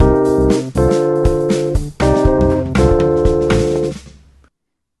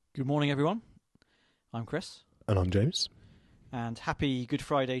morning, everyone. I'm Chris. And I'm James. And happy Good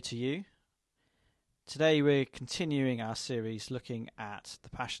Friday to you. Today we're continuing our series looking at the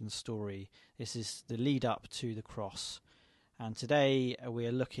Passion story. This is the lead up to the cross. And today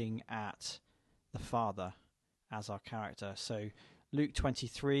we're looking at the Father as our character. So Luke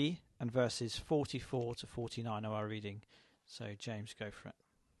 23 and verses 44 to 49 are our reading. So James, go for it.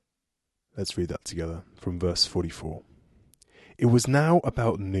 Let's read that together from verse 44. It was now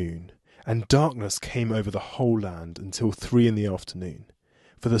about noon, and darkness came over the whole land until 3 p.m,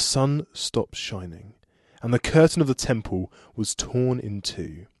 for the sun stopped shining, and the curtain of the temple was torn in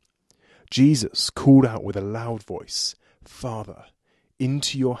two. Jesus called out with a loud voice, "Father,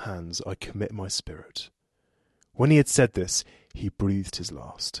 into your hands I commit my spirit." When he had said this, he breathed his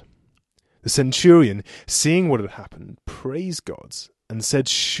last. The centurion, seeing what had happened, praised God and said,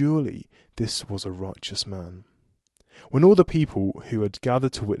 "Surely this was a righteous man." When all the people who had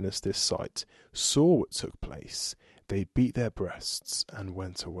gathered to witness this sight saw what took place, they beat their breasts and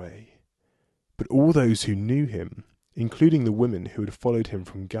went away. But all those who knew him, including the women who had followed him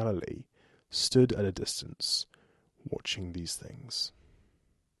from Galilee, stood at a distance, watching these things.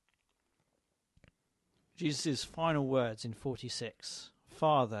 Jesus' final words in 46,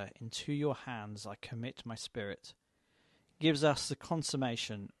 "Father, into your hands I commit my spirit," gives us the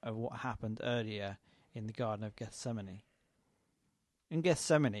consummation of what happened earlier in the Garden of Gethsemane. In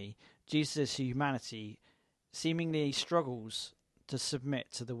Gethsemane, Jesus' humanity seemingly struggles to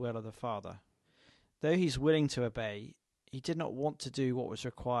submit to the will of the Father. Though he's willing to obey, he did not want to do what was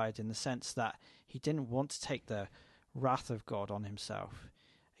required, in the sense that he didn't want to take the wrath of God on himself.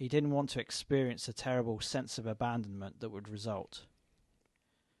 He didn't want to experience the terrible sense of abandonment that would result.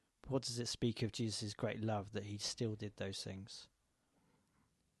 But what does it speak of Jesus' great love that he still did those things?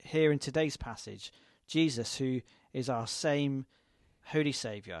 Here in today's passage, Jesus, who is our same Holy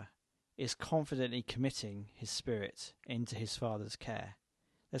Saviour, is confidently committing his spirit into his Father's care.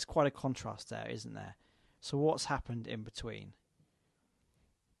 There's quite a contrast there, isn't there? So what's happened in between?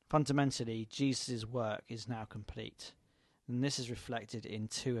 Fundamentally, Jesus' work is now complete, and this is reflected in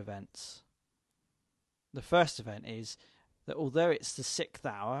two events. The first event is that although it's the 6th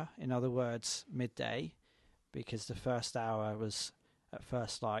hour, in other words, midday, because the first hour was at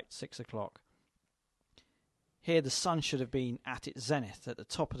first light, 6 o'clock, here the sun should have been at its zenith at the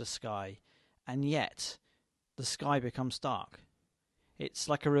top of the sky, and yet the sky becomes dark. It's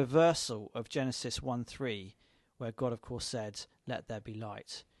like a reversal of Genesis 1:3, where God of course said, "Let there be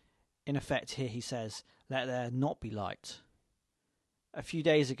light." In effect here he says, "Let there not be light." A few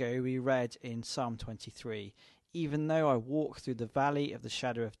days ago we read in Psalm 23, "Even though I walk through the valley of the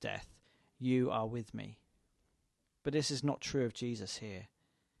shadow of death, you are with me." But this is not true of Jesus here.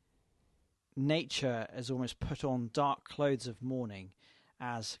 Nature has almost put on dark clothes of mourning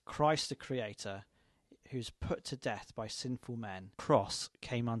as Christ the Creator, who's put to death by sinful men, cross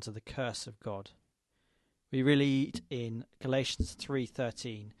came under the curse of God. We read in Galatians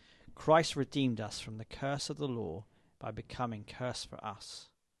 3:13, "Christ redeemed us from the curse of the law by becoming curse for us.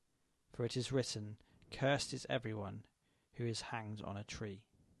 For it is written, 'Cursed is everyone who is hanged on a tree.'"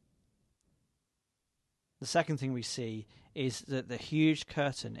 The second thing we see is that the huge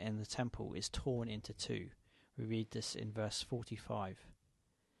curtain in the temple is torn into two. We read this in verse 45.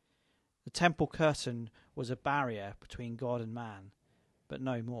 The temple curtain was a barrier between God and man, but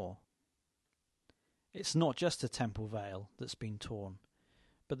no more. It's not just the temple veil that's been torn,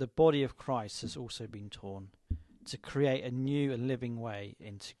 but the body of Christ has also been torn to create a new and living way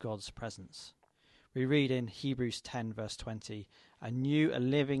into God's presence. We read in Hebrews 10 verse 20, "A new and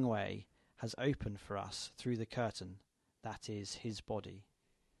living way has opened for us through the curtain, that is his body."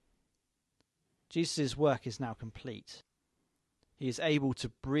 Jesus' work is now complete. He is able to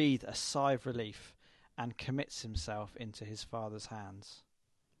breathe a sigh of relief and commits himself into his Father's hands.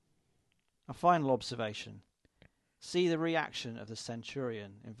 A final observation. See the reaction of the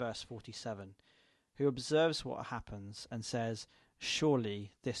centurion in verse 47, who observes what happens and says,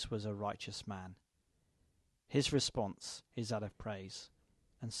 "Surely this was a righteous man." His response is that of praise,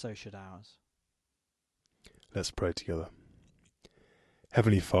 and so should ours. Let's pray together.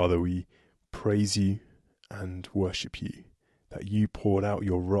 Heavenly Father, we praise you and worship you, that you poured out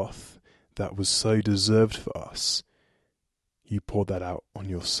your wrath that was so deserved for us. You poured that out on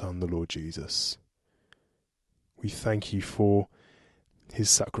your Son, the Lord Jesus. We thank you for his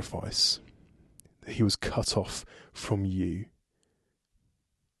sacrifice, that he was cut off from you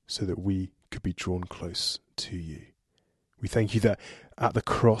so that we could be drawn close to you. We thank you that at the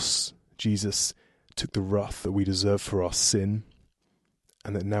cross, Jesus took the wrath that we deserve for our sin,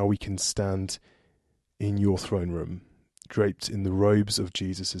 and that now we can stand in your throne room, draped in the robes of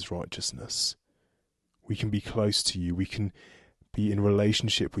Jesus' righteousness. We can be close to you. We can be in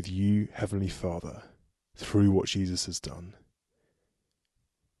relationship with you, Heavenly Father, through what Jesus has done.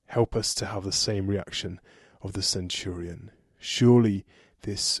 Help us to have the same reaction of the centurion. Surely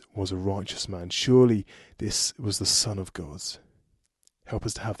this was a righteous man. Surely this was the Son of God. Help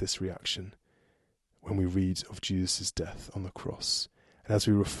us to have this reaction when we read of Jesus' death on the cross. And as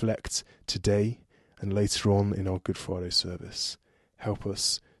we reflect today and later on in our Good Friday service, help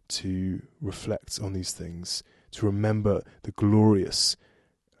us to reflect on these things, to remember the glorious,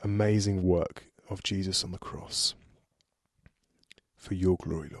 amazing work of Jesus on the cross. For your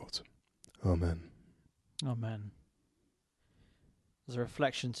glory, Lord. Amen. Amen. As a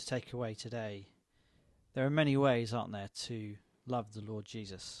reflection to take away today, there are many ways, aren't there, to love the Lord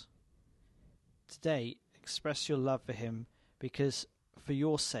Jesus. Today, express your love for him because for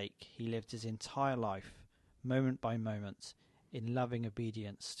your sake he lived his entire life, moment by moment, in loving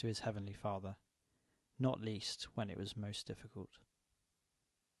obedience to his Heavenly Father, not least when it was most difficult.